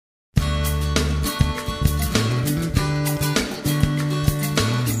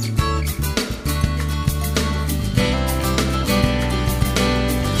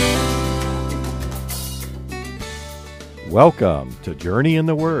Welcome to Journey in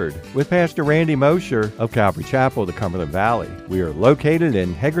the Word with Pastor Randy Mosher of Calvary Chapel, the Cumberland Valley. We are located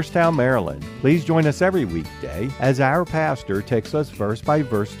in Hagerstown, Maryland. Please join us every weekday as our pastor takes us verse by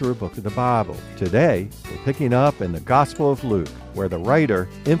verse through a book of the Bible. Today, we're picking up in the Gospel of Luke, where the writer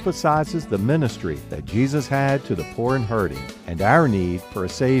emphasizes the ministry that Jesus had to the poor and hurting and our need for a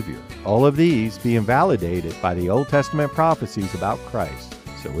Savior. All of these being validated by the Old Testament prophecies about Christ.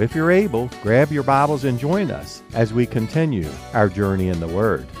 So if you're able, grab your Bibles and join us as we continue our journey in the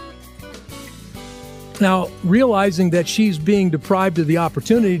Word. Now, realizing that she's being deprived of the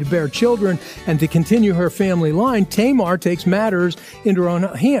opportunity to bear children and to continue her family line, Tamar takes matters into her own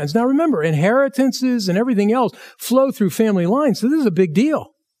hands. Now remember, inheritances and everything else flow through family lines, so this is a big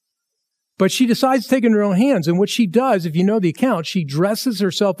deal. But she decides to take it in her own hands, and what she does, if you know the account, she dresses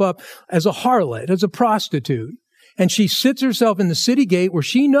herself up as a harlot, as a prostitute. And she sits herself in the city gate where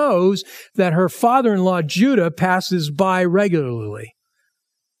she knows that her father-in-law, Judah, passes by regularly.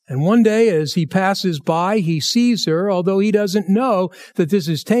 And one day as he passes by, he sees her, although he doesn't know that this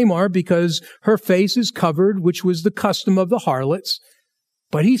is Tamar because her face is covered, which was the custom of the harlots.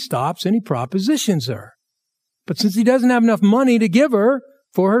 But he stops and he propositions her. But since he doesn't have enough money to give her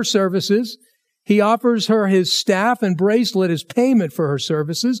for her services, he offers her his staff and bracelet as payment for her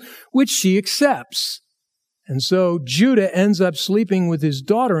services, which she accepts. And so Judah ends up sleeping with his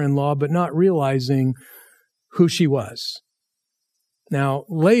daughter-in-law, but not realizing who she was. Now,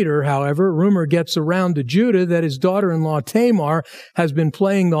 later, however, rumor gets around to Judah that his daughter-in-law Tamar has been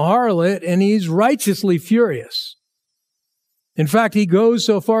playing the harlot, and he's righteously furious. In fact, he goes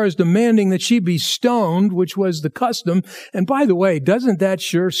so far as demanding that she be stoned, which was the custom. And by the way, doesn't that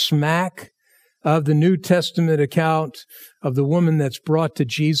sure smack of the New Testament account of the woman that's brought to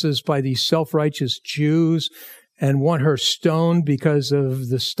Jesus by these self-righteous Jews and want her stoned because of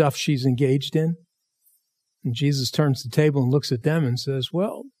the stuff she's engaged in? And Jesus turns the table and looks at them and says,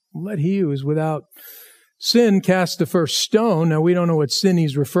 well, let he who is without sin cast the first stone. Now, we don't know what sin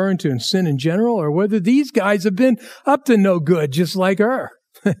he's referring to in sin in general, or whether these guys have been up to no good just like her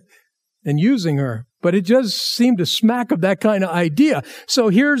and using her. But it just seemed to smack of that kind of idea. So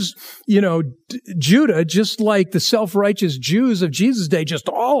here's, Judah, just like the self-righteous Jews of Jesus' day, just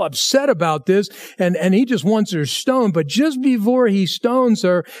all upset about this, and he just wants her stoned. But just before he stones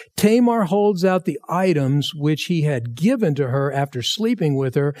her, Tamar holds out the items which he had given to her after sleeping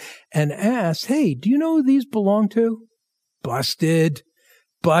with her and asks, hey, do you know who these belong to? Busted.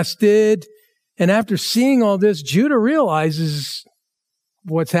 And after seeing all this, Judah realizes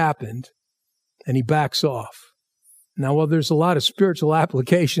what's happened. And he backs off. Now, while there's a lot of spiritual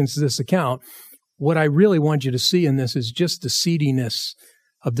applications to this account, what I really want you to see in this is just the seediness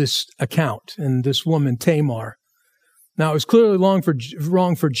of this account and this woman, Tamar. Now, it was clearly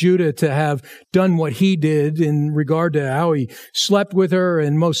wrong for Judah to have done what he did in regard to how he slept with her,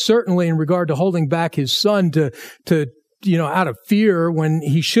 and most certainly in regard to holding back his son to out of fear when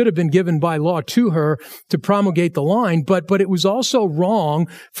he should have been given by law to her to promulgate the line. But it was also wrong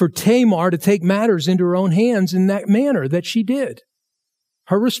for Tamar to take matters into her own hands in that manner that she did.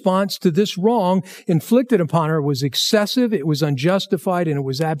 Her response to this wrong inflicted upon her was excessive, it was unjustified, and it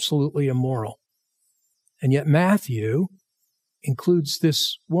was absolutely immoral. And yet Matthew includes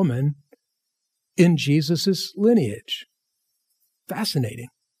this woman in Jesus' lineage. Fascinating.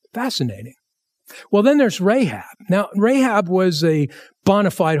 Well, then there's Rahab. Now, Rahab was a bona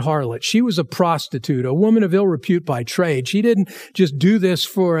fide harlot. She was a prostitute, a woman of ill repute by trade. She didn't just do this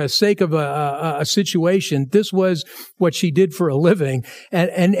for the sake of a situation. This was what she did for a living.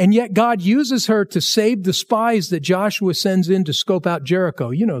 And yet God uses her to save the spies that Joshua sends in to scope out Jericho.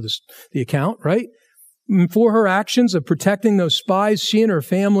 You know the account, right? For her actions of protecting those spies, she and her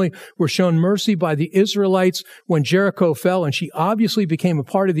family were shown mercy by the Israelites when Jericho fell, and she obviously became a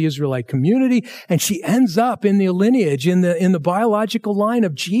part of the Israelite community, and she ends up in the lineage, in the biological line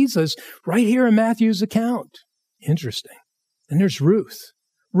of Jesus, right here in Matthew's account. Interesting. And there's Ruth.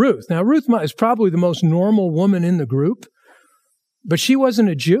 Now, Ruth is probably the most normal woman in the group, but she wasn't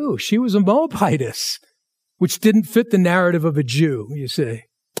a Jew. She was a Moabitess, which didn't fit the narrative of a Jew, you see.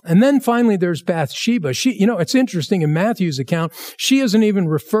 And then finally, there's Bathsheba. It's interesting in Matthew's account, she isn't even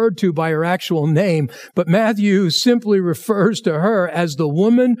referred to by her actual name, but Matthew simply refers to her as the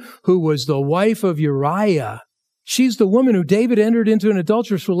woman who was the wife of Uriah. She's the woman who David entered into an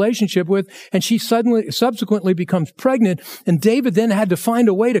adulterous relationship with, and she subsequently becomes pregnant, and David then had to find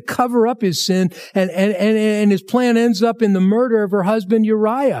a way to cover up his sin, and his plan ends up in the murder of her husband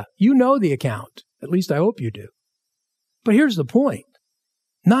Uriah. You know the account. At least I hope you do. But here's the point.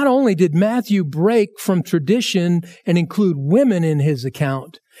 Not only did Matthew break from tradition and include women in his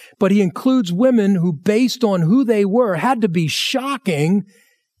account, but he includes women who, based on who they were, had to be shocking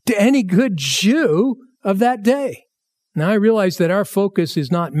to any good Jew of that day. Now, I realize that our focus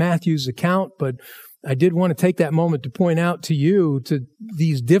is not Matthew's account, but I did want to take that moment to point out to you to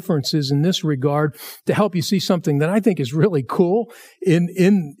these differences in this regard to help you see something that I think is really cool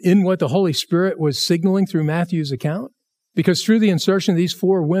in what the Holy Spirit was signaling through Matthew's account. Because through the insertion of these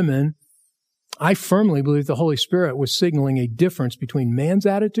four women, I firmly believe the Holy Spirit was signaling a difference between man's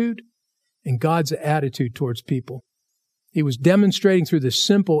attitude and God's attitude towards people. He was demonstrating through this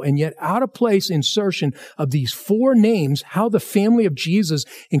simple and yet out-of-place insertion of these four names how the family of Jesus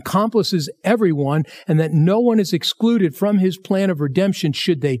encompasses everyone and that no one is excluded from his plan of redemption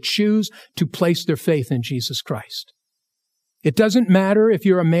should they choose to place their faith in Jesus Christ. It doesn't matter if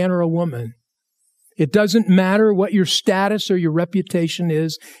you're a man or a woman. It doesn't matter what your status or your reputation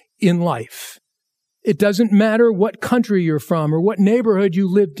is in life. It doesn't matter what country you're from or what neighborhood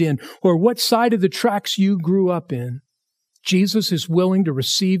you lived in or what side of the tracks you grew up in. Jesus is willing to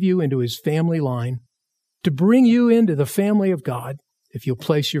receive you into his family line, to bring you into the family of God if you'll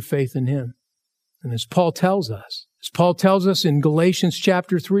place your faith in him. And as Paul tells us in Galatians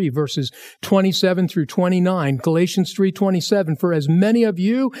chapter 3, verses 27 through 29, Galatians 3:27, for as many of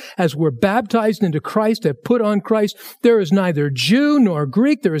you as were baptized into Christ have put on Christ, there is neither Jew nor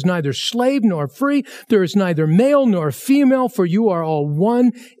Greek, there is neither slave nor free, there is neither male nor female, for you are all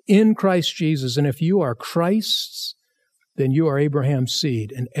one in Christ Jesus. And if you are Christ's, then you are Abraham's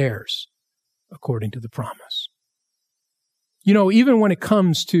seed and heirs according to the promise. You know, even when it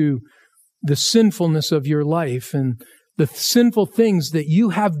comes to the sinfulness of your life and the sinful things that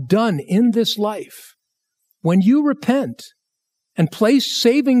you have done in this life, when you repent and place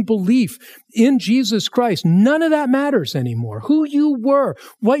saving belief in Jesus Christ, none of that matters anymore. Who you were,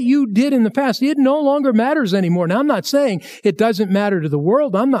 what you did in the past, it no longer matters anymore. Now, I'm not saying it doesn't matter to the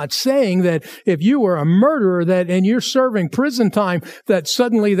world. I'm not saying that if you were a murderer and you're serving prison time, that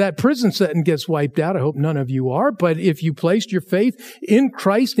suddenly that prison sentence gets wiped out. I hope none of you are. But if you placed your faith in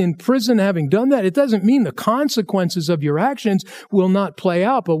Christ in prison, having done that, it doesn't mean the consequences of your actions will not play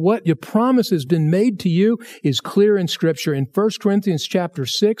out. But what your promise has been made to you is clear in Scripture. In 1 Corinthians chapter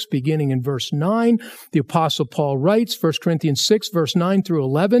 6, beginning in verse 9, the Apostle Paul writes, 1 Corinthians 6, verse 9 through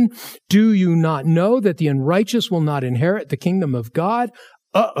 11, do you not know that the unrighteous will not inherit the kingdom of God?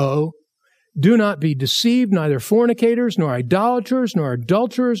 Do not be deceived, neither fornicators, nor idolaters, nor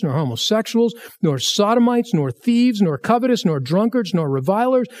adulterers, nor homosexuals, nor sodomites, nor thieves, nor covetous, nor drunkards, nor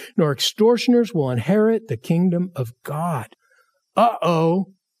revilers, nor extortioners will inherit the kingdom of God.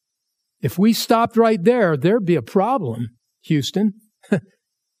 If we stopped right there, there'd be a problem, Houston.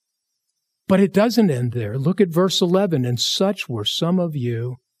 But it doesn't end there. Look at verse 11. And such were some of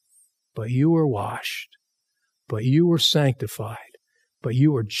you, but you were washed, but you were sanctified, but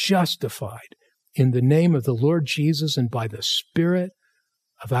you were justified in the name of the Lord Jesus and by the Spirit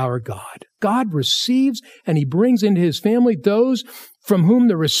of our God. God receives and he brings into his family those from whom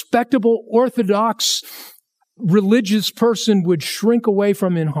the respectable, orthodox, religious person would shrink away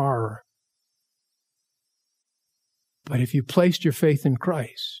from in horror. But if you placed your faith in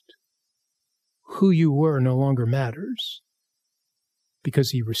Christ, who you were no longer matters,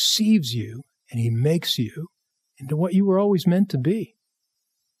 because he receives you and he makes you into what you were always meant to be.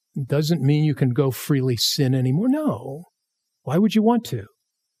 It doesn't mean you can go freely sin anymore. No. Why would you want to?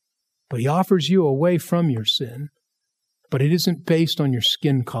 But he offers you a way from your sin. But it isn't based on your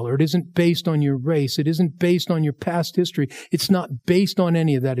skin color. It isn't based on your race. It isn't based on your past history. It's not based on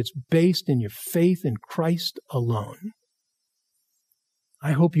any of that. It's based in your faith in Christ alone.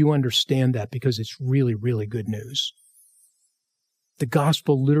 I hope you understand that because it's really, really good news. The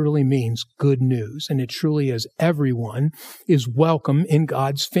gospel literally means good news, and it truly is. Everyone is welcome in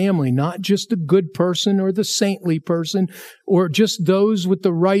God's family, not just the good person or the saintly person or just those with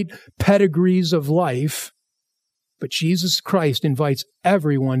the right pedigrees of life. But Jesus Christ invites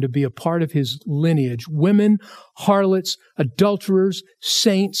everyone to be a part of his lineage, women, harlots, adulterers,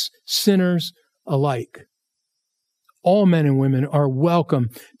 saints, sinners alike. All men and women are welcome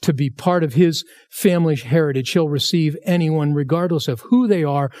to be part of his family's heritage. He'll receive anyone regardless of who they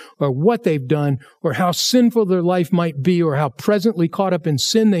are or what they've done or how sinful their life might be or how presently caught up in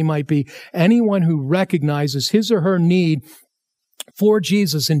sin they might be. Anyone who recognizes his or her need for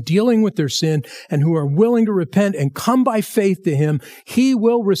Jesus in dealing with their sin and who are willing to repent and come by faith to him, he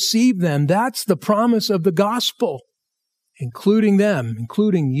will receive them. That's the promise of the gospel, including them,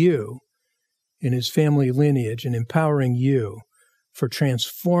 including you, in his family lineage and empowering you for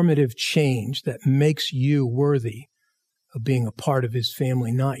transformative change that makes you worthy of being a part of his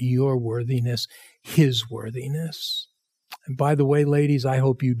family, not your worthiness, his worthiness. And by the way, ladies, I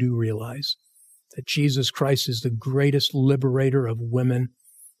hope you do realize that Jesus Christ is the greatest liberator of women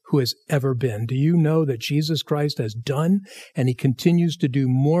who has ever been. Do you know that Jesus Christ has done and he continues to do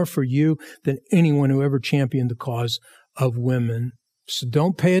more for you than anyone who ever championed the cause of women? So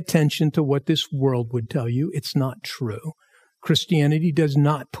don't pay attention to what this world would tell you. It's not true. Christianity does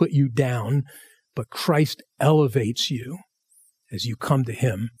not put you down, but Christ elevates you as you come to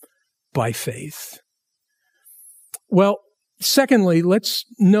him by faith. Well, secondly, let's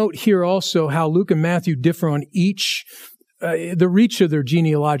note here also how Luke and Matthew differ on the reach of their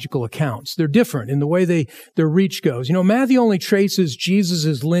genealogical accounts. They're different in the way their reach goes. Matthew only traces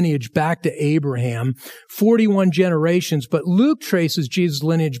Jesus' lineage back to Abraham, 41 generations, but Luke traces Jesus'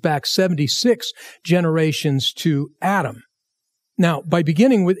 lineage back 76 generations to Adam. Now, by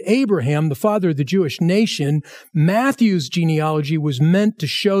beginning with Abraham, the father of the Jewish nation, Matthew's genealogy was meant to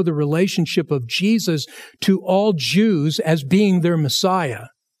show the relationship of Jesus to all Jews as being their Messiah.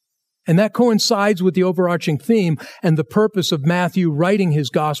 And that coincides with the overarching theme and the purpose of Matthew writing his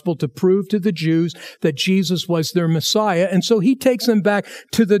gospel to prove to the Jews that Jesus was their Messiah. And so he takes them back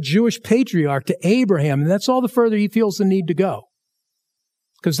to the Jewish patriarch, to Abraham. And that's all the further he feels the need to go.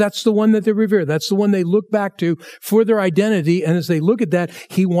 Because that's the one that they revere. That's the one they look back to for their identity. And as they look at that,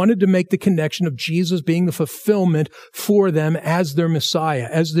 he wanted to make the connection of Jesus being the fulfillment for them as their Messiah,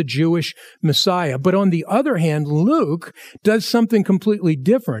 as the Jewish Messiah. But on the other hand, Luke does something completely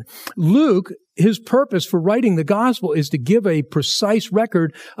different. Luke, his purpose for writing the gospel is to give a precise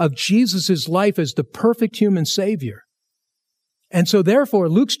record of Jesus' life as the perfect human Savior. And so therefore,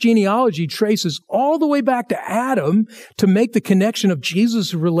 Luke's genealogy traces all the way back to Adam to make the connection of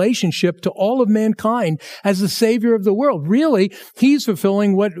Jesus' relationship to all of mankind as the Savior of the world. Really, he's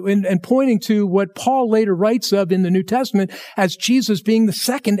fulfilling and pointing to what Paul later writes of in the New Testament as Jesus being the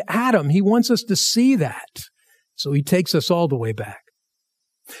second Adam. He wants us to see that. So he takes us all the way back.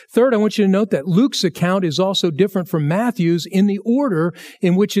 Third, I want you to note that Luke's account is also different from Matthew's in the order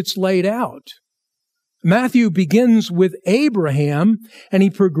in which it's laid out. Matthew begins with Abraham and he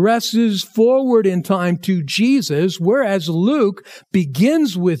progresses forward in time to Jesus, whereas Luke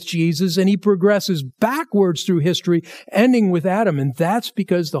begins with Jesus and he progresses backwards through history, ending with Adam. And that's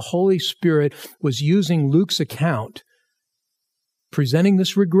because the Holy Spirit was using Luke's account, presenting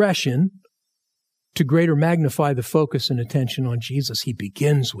this regression to greater magnify the focus and attention on Jesus. He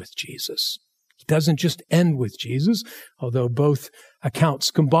begins with Jesus. He doesn't just end with Jesus, although both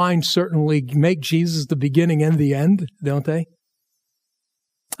accounts combined certainly make Jesus the beginning and the end, don't they?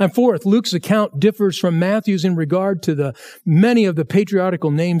 And fourth, Luke's account differs from Matthew's in regard to the many of the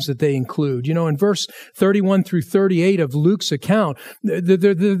patriarchal names that they include. In verse 31 through 38 of Luke's account, they're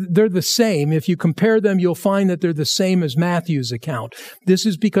the same. If you compare them, you'll find that they're the same as Matthew's account. This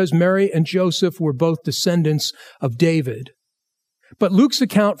is because Mary and Joseph were both descendants of David. But Luke's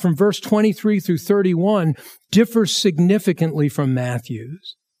account from verse 23 through 31 differs significantly from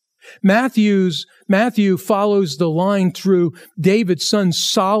Matthew's. Matthew follows the line through David's son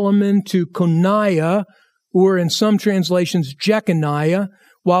Solomon to Coniah, or in some translations, Jeconiah,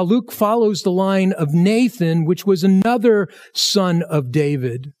 while Luke follows the line of Nathan, which was another son of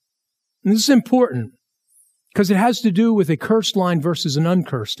David. And this is important because it has to do with a cursed line versus an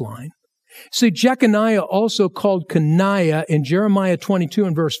uncursed line. See, Jeconiah also called Coniah in Jeremiah 22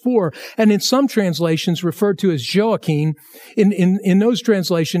 and verse 4, and in some translations referred to as Joachim. In those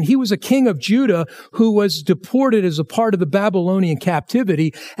translations, he was a king of Judah who was deported as a part of the Babylonian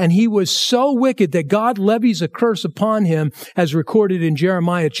captivity, and he was so wicked that God levies a curse upon him, as recorded in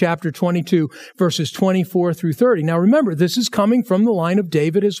Jeremiah chapter 22, verses 24 through 30. Now remember, this is coming from the line of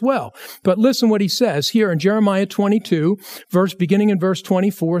David as well. But listen what he says here in Jeremiah 22, beginning in verse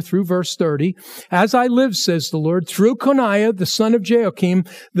 24 through verse 30. As I live, says the Lord, through Coniah, the son of Joachim,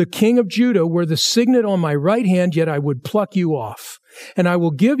 the king of Judah, were the signet on my right hand, yet I would pluck you off. And I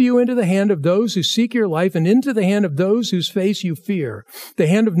will give you into the hand of those who seek your life, and into the hand of those whose face you fear, the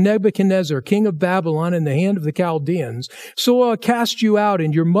hand of Nebuchadnezzar, king of Babylon, and the hand of the Chaldeans. So I'll cast you out,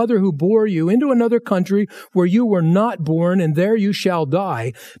 and your mother who bore you, into another country where you were not born, and there you shall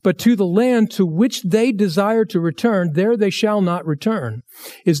die. But to the land to which they desire to return, there they shall not return.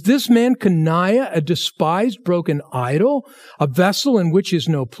 Is this man Coniah a despised, broken idol, a vessel in which is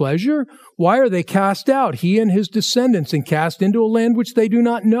no pleasure? Why are they cast out, he and his descendants, and cast into a land which they do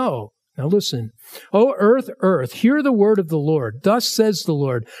not know? Now listen. O earth, earth, hear the word of the Lord. Thus says the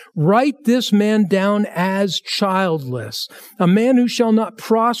Lord, write this man down as childless, a man who shall not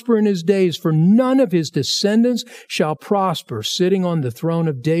prosper in his days, for none of his descendants shall prosper, sitting on the throne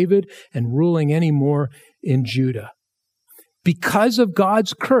of David and ruling any more in Judah. Because of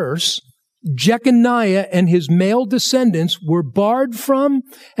God's curse Jeconiah and his male descendants were barred from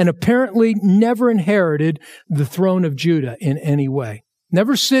and apparently never inherited the throne of Judah in any way,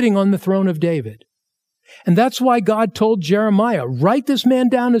 never sitting on the throne of David. And that's why God told Jeremiah, write this man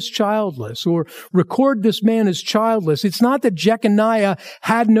down as childless or record this man as childless. It's not that Jeconiah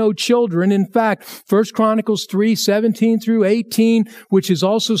had no children. In fact, 1 Chronicles 3:17 through 18, which is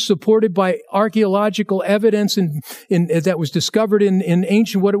also supported by archaeological evidence that was discovered in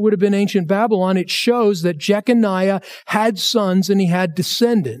ancient, what it would have been ancient Babylon, it shows that Jeconiah had sons and he had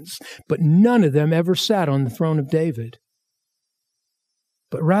descendants, but none of them ever sat on the throne of David.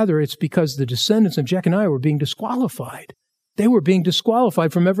 But rather, it's because the descendants of Jeconiah were being disqualified. They were being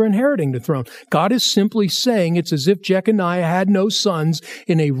disqualified from ever inheriting the throne. God is simply saying it's as if Jeconiah had no sons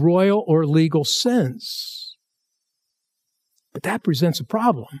in a royal or legal sense. But that presents a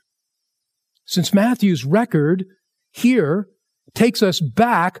problem. Since Matthew's record here takes us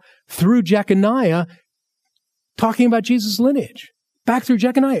back through Jeconiah, talking about Jesus' lineage. Back through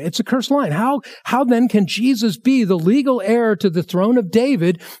Jeconiah. It's a cursed line. How then can Jesus be the legal heir to the throne of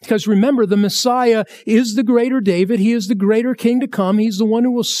David? Because remember, the Messiah is the greater David. He is the greater king to come. He's the one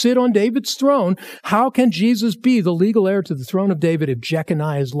who will sit on David's throne. How can Jesus be the legal heir to the throne of David if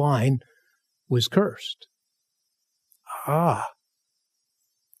Jeconiah's line was cursed?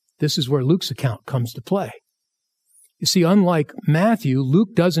 This is where Luke's account comes to play. You see, unlike Matthew,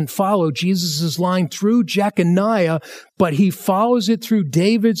 Luke doesn't follow Jesus' line through Jeconiah, but he follows it through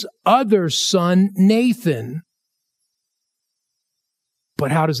David's other son, Nathan. But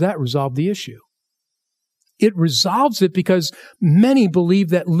how does that resolve the issue? It resolves it because many believe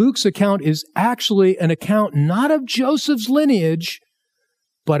that Luke's account is actually an account not of Joseph's lineage,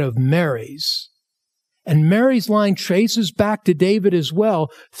 but of Mary's. And Mary's line traces back to David as well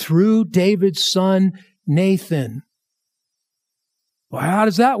through David's son, Nathan. Well, how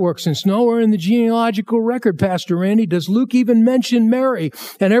does that work? Since nowhere in the genealogical record, Pastor Randy, does Luke even mention Mary,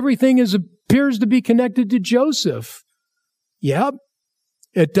 and everything appears to be connected to Joseph. Yep,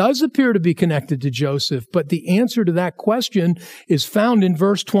 it does appear to be connected to Joseph, but the answer to that question is found in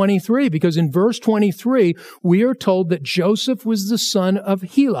verse 23, because in verse 23, we are told that Joseph was the son of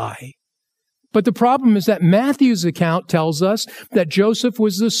Heli. But the problem is that Matthew's account tells us that Joseph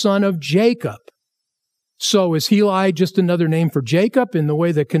was the son of Jacob. So is Heli just another name for Jacob in the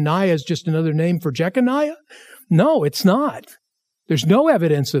way that Coniah is just another name for Jeconiah? No, it's not. There's no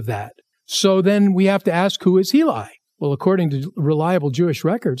evidence of that. So then we have to ask, who is Heli? Well, according to reliable Jewish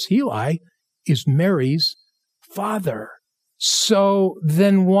records, Heli is Mary's father. So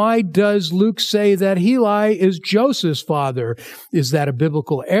then why does Luke say that Heli is Joseph's father? Is that a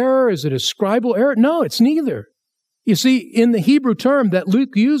biblical error? Is it a scribal error? No, it's neither. You see, in the Hebrew term that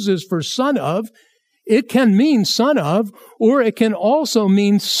Luke uses for son of, it can mean son of, or it can also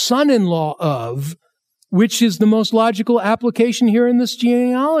mean son-in-law of, which is the most logical application here in this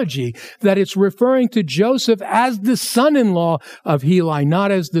genealogy, that it's referring to Joseph as the son-in-law of Heli,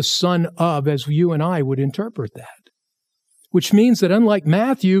 not as the son of, as you and I would interpret that. Which means that unlike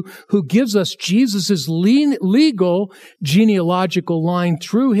Matthew, who gives us Jesus' legal genealogical line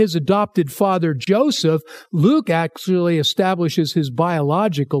through his adopted father Joseph, Luke actually establishes his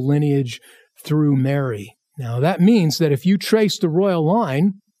biological lineage through Mary. Now, that means that if you trace the royal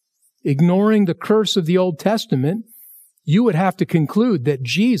line, ignoring the curse of the Old Testament, you would have to conclude that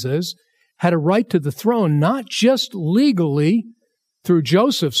Jesus had a right to the throne, not just legally through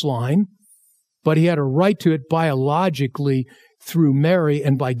Joseph's line, but he had a right to it biologically through Mary.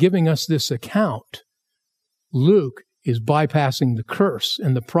 And by giving us this account, Luke is bypassing the curse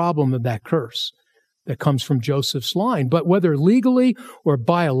and the problem of that curse that comes from Joseph's line. But whether legally or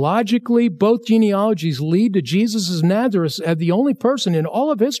biologically, both genealogies lead to Jesus of Nazareth as the only person in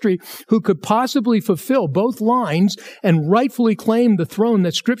all of history who could possibly fulfill both lines and rightfully claim the throne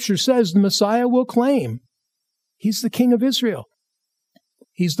that Scripture says the Messiah will claim. He's the King of Israel.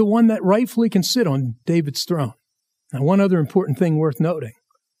 He's the one that rightfully can sit on David's throne. Now, one other important thing worth noting.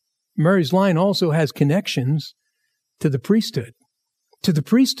 Mary's line also has connections to the priesthood. To the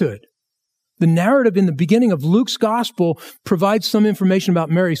priesthood. The narrative in the beginning of Luke's gospel provides some information about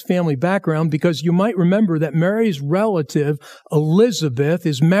Mary's family background, because you might remember that Mary's relative, Elizabeth,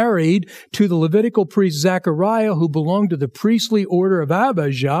 is married to the Levitical priest Zechariah, who belonged to the priestly order of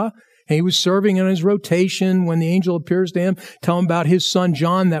Abijah. And he was serving in his rotation when the angel appears to him, tell him about his son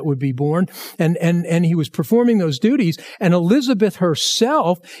John that would be born. And he was performing those duties. And Elizabeth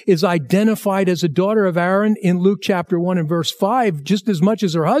herself is identified as a daughter of Aaron in Luke chapter 1 and verse 5, just as much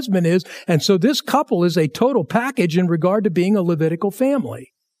as her husband is. And so this couple is a total package in regard to being a Levitical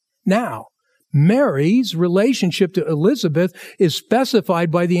family. Now, Mary's relationship to Elizabeth is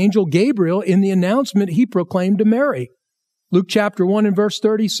specified by the angel Gabriel in the announcement he proclaimed to Mary. Luke chapter 1 and verse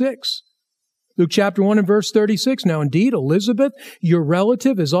 36. Luke chapter 1 and verse 36. Now indeed, Elizabeth, your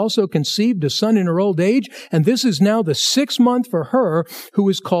relative, has also conceived a son in her old age, and this is now the 6th month for her who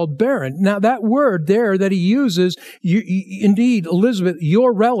is called barren. Now that word there that he uses, indeed, Elizabeth,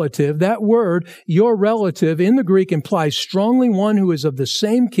 your relative, that word, your relative, in the Greek implies strongly one who is of the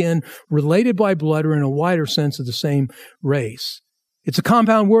same kin, related by blood, or in a wider sense of the same race. It's a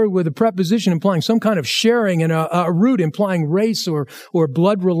compound word with a preposition implying some kind of sharing and a root implying race or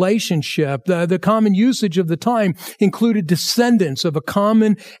blood relationship. The common usage of the time included descendants of a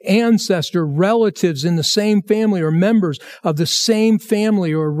common ancestor, relatives in the same family or members of the same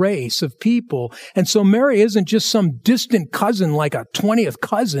family or race of people. And so Mary isn't just some distant cousin like a 20th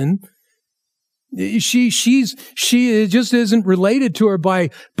cousin. She just isn't related to her by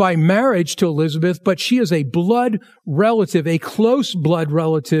marriage to Elizabeth, but she is a blood relative, a close blood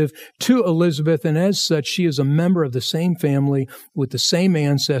relative to Elizabeth. And as such, she is a member of the same family with the same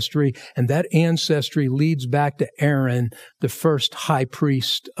ancestry. And that ancestry leads back to Aaron, the first high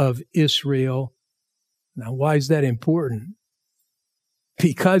priest of Israel. Now, why is that important?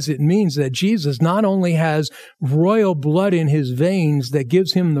 Because it means that Jesus not only has royal blood in his veins that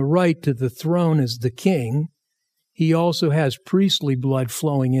gives him the right to the throne as the king, he also has priestly blood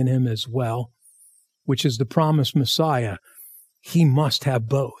flowing in him as well, which is the promised Messiah. He must have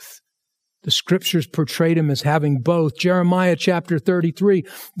both. The scriptures portrayed him as having both. Jeremiah chapter 33,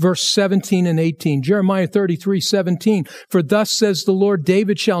 verse 17 and 18. Jeremiah 33, 17. For thus says the Lord,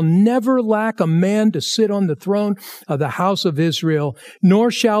 David shall never lack a man to sit on the throne of the house of Israel,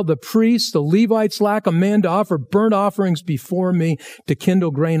 nor shall the priests, the Levites, lack a man to offer burnt offerings before me, to kindle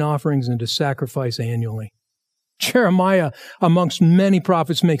grain offerings, and to sacrifice annually. Jeremiah, amongst many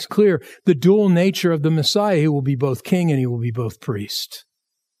prophets, makes clear the dual nature of the Messiah. He will be both king and he will be both priest.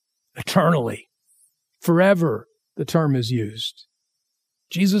 Eternally, forever, the term is used.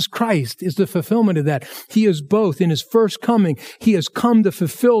 Jesus Christ is the fulfillment of that. He is both. In his first coming, he has come to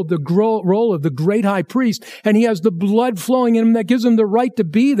fulfill the role of the great high priest, and he has the blood flowing in him that gives him the right to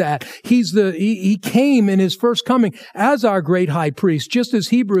be that. He came in his first coming as our great high priest, just as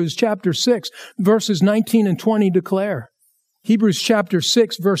Hebrews chapter 6, verses 19 and 20 declare. Hebrews chapter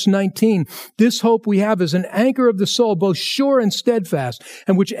 6, verse 19, this hope we have is an anchor of the soul, both sure and steadfast,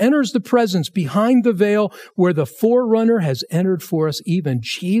 and which enters the presence behind the veil where the forerunner has entered for us, even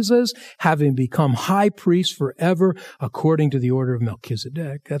Jesus, having become high priest forever according to the order of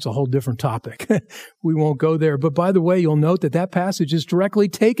Melchizedek. That's a whole different topic. We won't go there. But by the way, you'll note that that passage is directly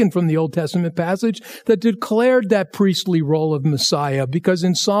taken from the Old Testament passage that declared that priestly role of Messiah, because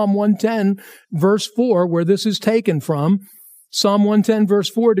in Psalm 110, verse 4, where this is taken from, Psalm 110 verse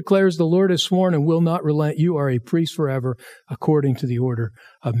 4 declares, the Lord has sworn and will not relent. You are a priest forever according to the order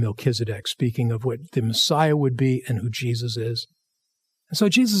of Melchizedek, speaking of what the Messiah would be and who Jesus is. And so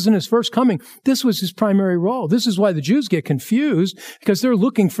Jesus in his first coming, this was his primary role. This is why the Jews get confused, because they're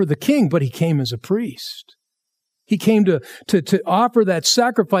looking for the king, but he came as a priest. He came to offer that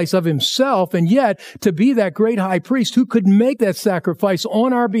sacrifice of himself, and yet to be that great high priest who could make that sacrifice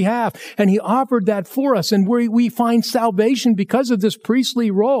on our behalf. And he offered that for us. And we find salvation because of this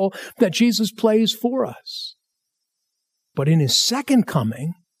priestly role that Jesus plays for us. But in his second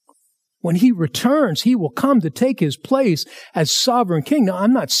coming, when he returns, he will come to take his place as sovereign king. Now,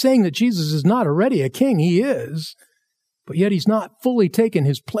 I'm not saying that Jesus is not already a king. He is. But yet he's not fully taken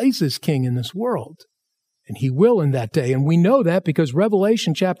his place as king in this world. And he will in that day. And we know that because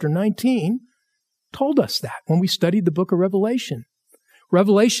Revelation chapter 19 told us that when we studied the book of Revelation.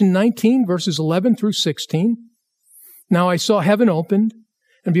 Revelation 19, verses 11 through 16. Now I saw heaven opened,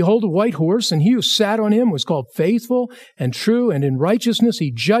 and behold, a white horse, and he who sat on him was called Faithful and True, and in righteousness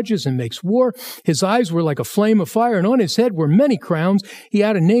he judges and makes war. His eyes were like a flame of fire, and on his head were many crowns. He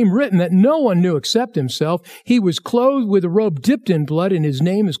had a name written that no one knew except himself. He was clothed with a robe dipped in blood, and his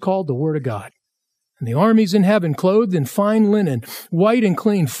name is called the Word of God. And the armies in heaven, clothed in fine linen, white and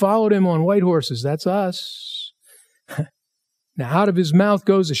clean, followed him on white horses. That's us. Now out of his mouth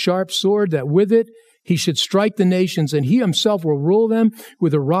goes a sharp sword, that with it he should strike the nations, and he himself will rule them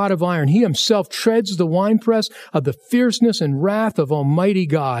with a rod of iron. He himself treads the winepress of the fierceness and wrath of Almighty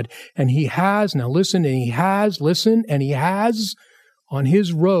God. And he has, now listen, and he has on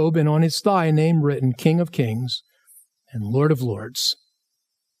his robe and on his thigh a name written, King of Kings and Lord of Lords.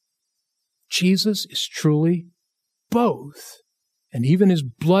 Jesus is truly both. And even his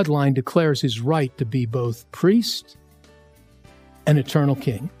bloodline declares his right to be both priest and eternal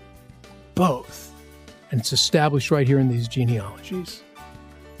king. Both. And it's established right here in these genealogies.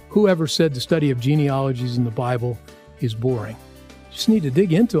 whoever said the study of genealogies in the Bible is boring. You just need to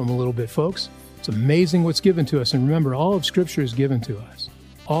dig into them a little bit, folks. It's amazing what's given to us. And remember, all of Scripture is given to us.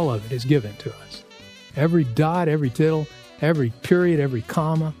 All of it is given to us. Every dot, every tittle, every period, every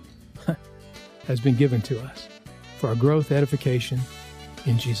comma has been given to us for our growth, edification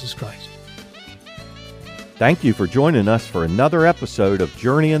in Jesus Christ. Thank you for joining us for another episode of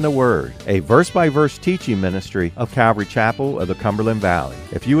Journey in the Word, a verse-by-verse teaching ministry of Calvary Chapel of the Cumberland Valley.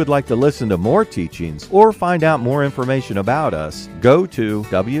 If you would like to listen to more teachings or find out more information about us, go to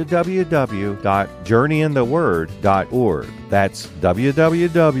www.journeyintheword.org. That's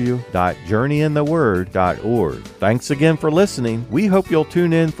www.journeyintheword.org. Thanks again for listening. We hope you'll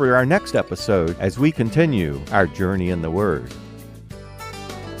tune in for our next episode as we continue our Journey in the Word.